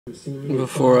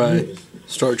Before I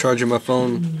start charging my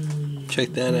phone, check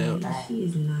that out. She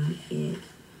is not it.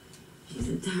 She's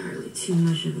entirely too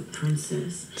much of a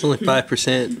princess. It's only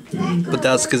 5%, but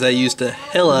that's because I used the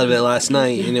hell out of it last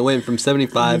night, and it went from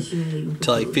 75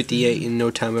 to like 58 in no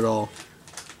time at all.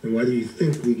 And why do you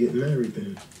think we get married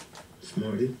then,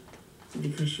 Smarty?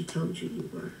 Because she told you you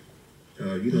were.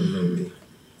 Oh, you don't know me.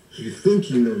 You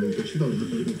think you know me, but you don't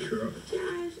know me, girl.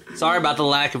 Sorry about the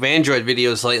lack of Android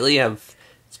videos lately.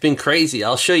 It's been crazy.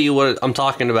 I'll show you what I'm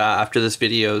talking about after this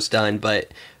video is done,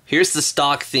 but here's the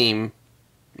stock theme.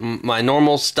 My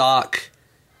normal stock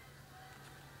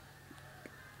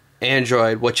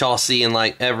Android, which I'll see in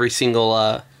like every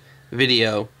single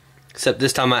video, except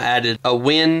this time I added a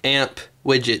Winamp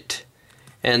widget,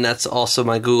 and that's also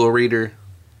my Google Reader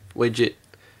widget.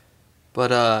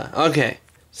 But okay,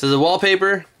 so the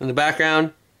wallpaper in the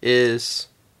background is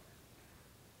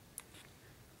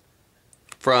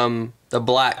from the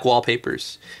black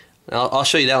wallpapers. I'll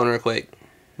show you that one real quick.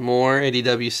 More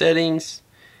ADW settings,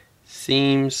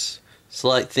 themes,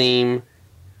 select theme,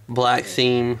 black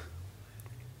theme,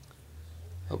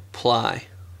 apply,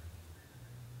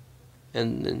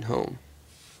 and then home.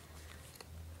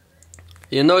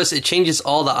 You'll notice it changes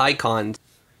all the icons.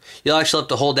 You'll actually have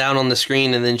to hold down on the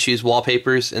screen and then choose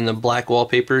wallpapers in the black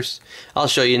wallpapers. I'll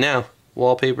show you now.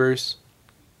 Wallpapers,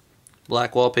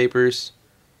 black wallpapers,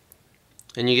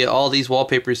 and you get all these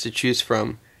wallpapers to choose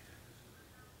from.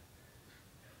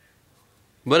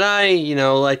 But I,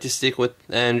 like to stick with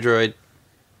Android.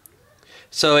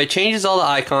 So it changes all the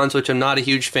icons, which I'm not a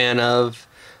huge fan of,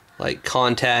 like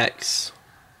contacts.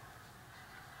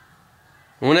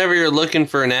 Whenever you're looking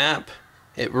for an app,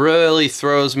 it really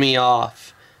throws me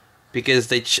off because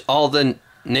all the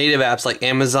native apps like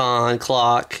Amazon,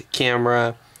 Clock,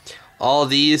 Camera, all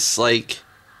these, like,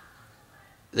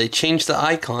 they change the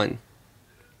icon.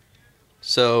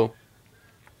 So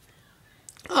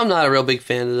I'm not a real big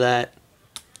fan of that.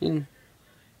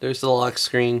 There's the lock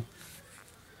screen.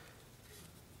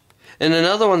 And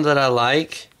another one that I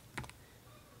like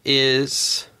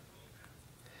is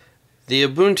the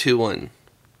Ubuntu one.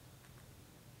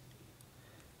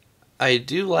 I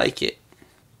do like it.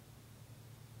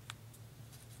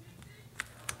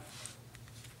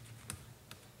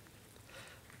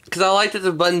 Because I like that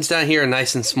the buttons down here are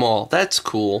nice and small. That's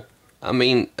cool. I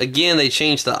mean, again, they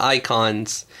changed the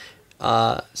icons,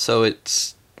 so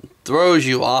it throws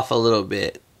you off a little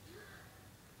bit.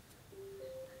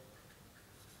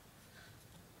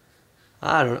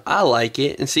 I like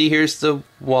it. And see, here's the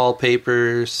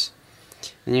wallpapers.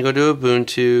 And you go to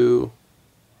Ubuntu,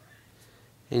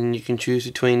 and you can choose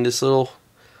between this little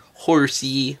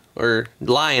horsey, or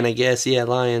lion, I guess. Yeah,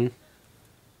 lion.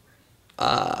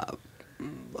 I'll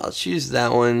choose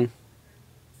that one.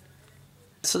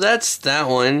 So that's that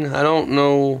one. I don't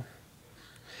know.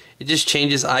 It just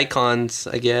changes icons,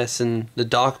 I guess, in the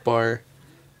dock bar.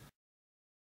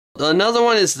 Another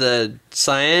one is the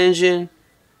Cyanogen,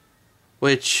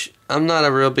 which I'm not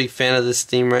a real big fan of this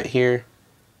theme right here.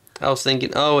 I was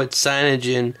thinking, oh, it's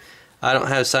Cyanogen. I don't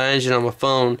have Cyanogen on my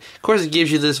phone. Of course, it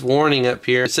gives you this warning up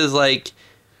here. It says, like,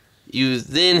 you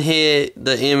then hit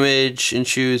the image and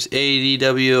choose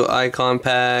ADW icon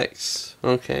packs.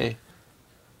 Okay.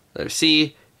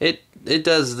 See, it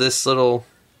does this little...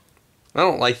 I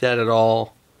don't like that at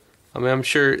all. I mean, I'm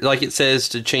sure, like it says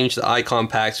to change the icon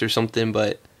packs or something,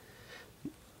 but...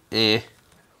 I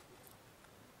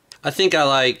think I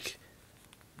like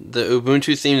the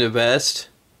Ubuntu theme the best.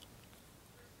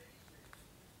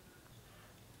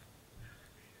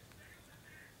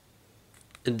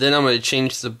 And then I'm going to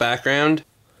change the background.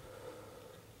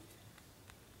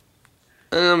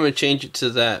 And I'm going to change it to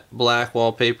that black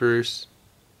wallpapers.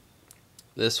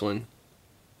 This one.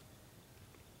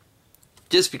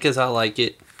 Just because I like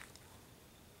it.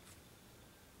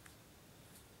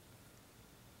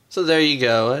 So there you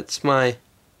go. That's my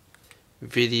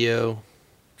video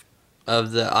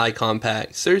of the icon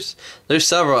packs. There's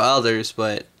several others,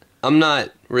 but I'm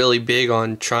not really big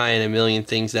on trying a million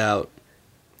things out.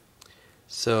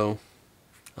 So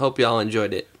I hope y'all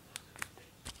enjoyed it.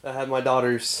 I had my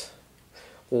daughter's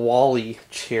Wally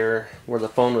chair where the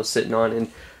phone was sitting on,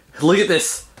 and look at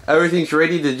this. Everything's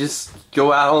ready to just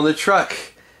go out on the truck.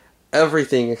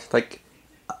 Everything, like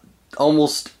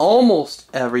almost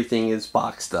everything is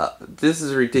boxed up. This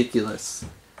is ridiculous.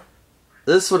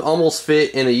 This would almost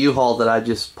fit in a U-Haul that I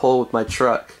just pull with my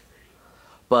truck.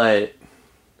 But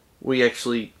we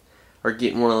actually are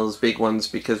getting one of those big ones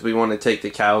because we want to take the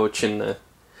couch and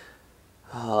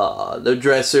the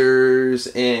dressers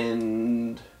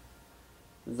and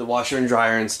the washer and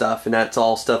dryer and stuff, and that's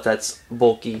all stuff that's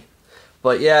bulky.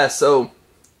 But yeah, so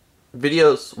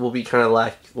videos will be kind of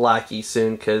lacky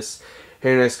soon, because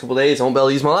here in the next couple days I won't be able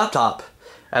to use my laptop,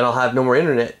 and I'll have no more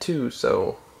internet too.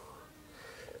 So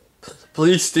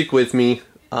please stick with me.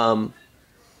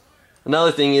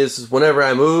 Another thing is whenever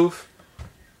I move,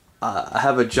 I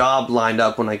have a job lined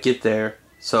up when I get there.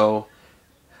 So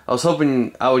I was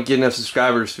hoping I would get enough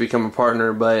subscribers to become a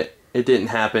partner, but it didn't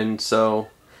happen. So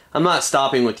I'm not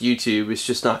stopping with YouTube. It's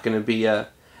just not going to be a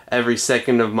every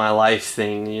second of my life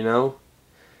thing, you know?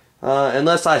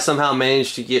 Unless I somehow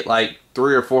manage to get like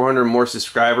 300 or 400 more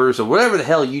subscribers, or whatever the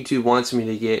hell YouTube wants me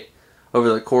to get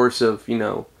over the course of, you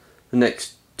know, the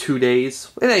next 2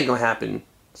 days. It ain't gonna happen.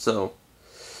 So,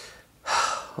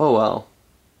 oh well.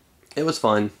 It was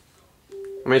fun.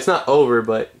 I mean, it's not over,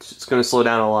 but it's gonna slow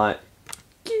down a lot.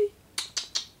 Kitty,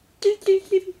 kitty,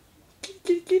 kitty, kitty,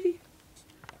 kitty, kitty.